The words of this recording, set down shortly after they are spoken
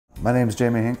My name is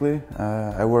Jamie Hinckley.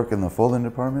 I work in the folding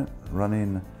department,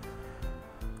 running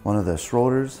one of the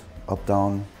Schroders,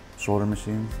 up-down Schroeder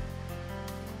machines.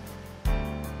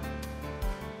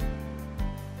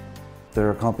 They're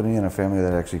a company and a family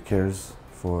that actually cares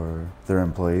for their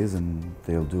employees, and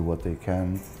they'll do what they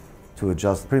can to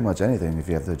adjust pretty much anything. If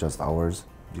you have to adjust hours,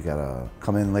 you gotta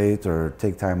come in late or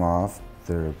take time off.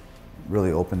 They're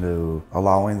really open to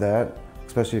allowing that,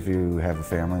 especially if you have a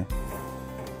family.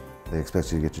 They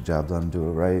expect you to get your job done, do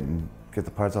it right, and get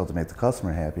the parts out to make the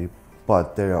customer happy,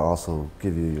 but they also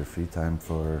give you your free time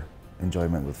for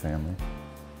enjoyment with family.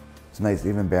 It's a nice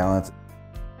even balance.